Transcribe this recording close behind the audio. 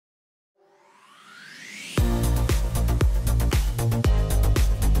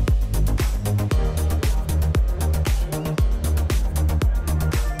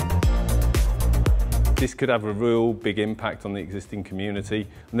could have a real big impact on the existing community.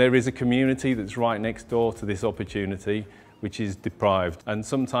 And there is a community that's right next door to this opportunity, which is deprived. And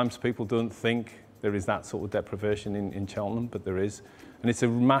sometimes people don't think there is that sort of deprivation in Cheltenham, but there is. And it's a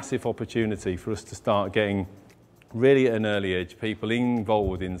massive opportunity for us to start getting really at an early age people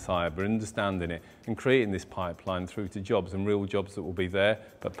involved in cyber, understanding it and creating this pipeline through to jobs, and real jobs that will be there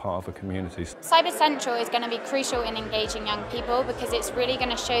but part of a community. Cyber Central is going to be crucial in engaging young people because it's really going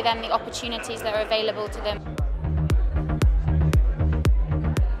to show them the opportunities that are available to them.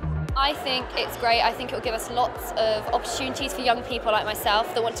 I think it's great. I think it will give us lots of opportunities for young people like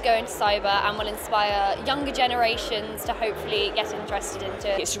myself that want to go into cyber, and will inspire younger generations to hopefully get interested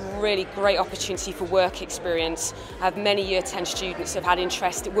into it. It's a really great opportunity for work experience. I have many Year 10 students who have had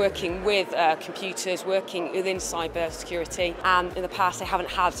interest in working with computers, working within cyber security, and in the past they haven't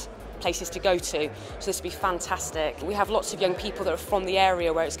had places to go to, so this would be fantastic. We have lots of young people that are from the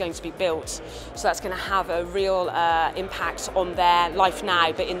area where it's going to be built, so that's going to have a real impact on their life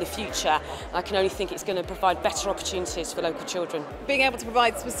now, but in the future I can only think it's going to provide better opportunities for local children. Being able to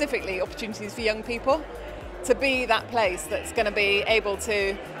provide specifically opportunities for young people to be that place that's going to be able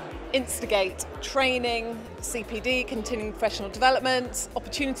to instigate training, CPD, continuing professional development,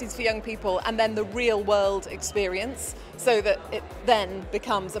 opportunities for young people, and then the real world experience, so that it then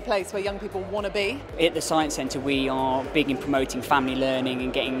becomes a place where young people want to be. At the Science Centre we are big in promoting family learning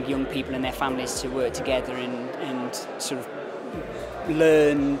and getting young people and their families to work together and sort of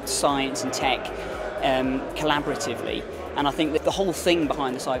learn science and tech collaboratively. And I think that the whole thing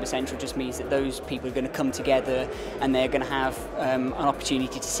behind the Cyber Central just means that those people are going to come together and they're going to have an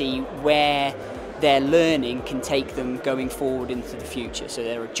opportunity to see where their learning can take them going forward into the future. So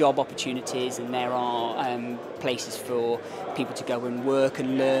there are job opportunities, and there are places for people to go and work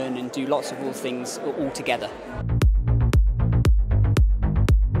and learn and do lots of cool things all together.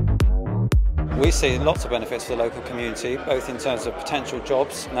 We see lots of benefits for the local community, both in terms of potential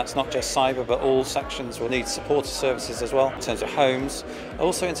jobs, and that's not just cyber, but all sections will need supported services as well, in terms of homes,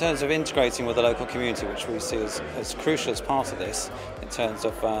 also in terms of integrating with the local community, which we see as crucial as part of this, in terms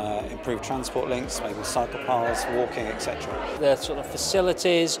of improved transport links, maybe cycle paths, walking, etc. The sort of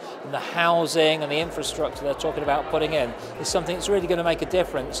facilities and the housing and the infrastructure they're talking about putting in is something that's really going to make a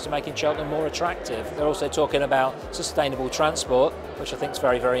difference to making Cheltenham more attractive. They're also talking about sustainable transport, which I think is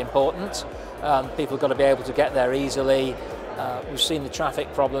very, very important. People have got to be able to get there easily. We've seen the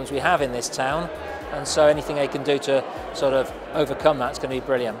traffic problems we have in this town, and so anything they can do to sort of overcome that's going to be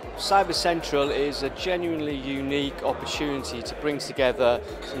brilliant. Cyber Central is a genuinely unique opportunity to bring together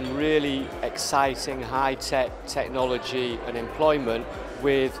some really exciting high-tech technology and employment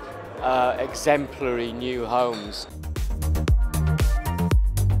with exemplary new homes.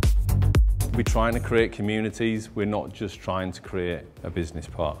 We're trying to create communities, we're not just trying to create a business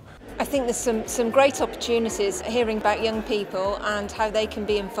park. I think there's some great opportunities hearing about young people and how they can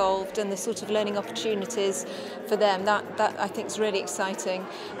be involved, and the sort of learning opportunities for them. That I think is really exciting,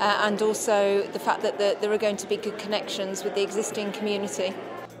 and also the fact that there are going to be good connections with the existing community.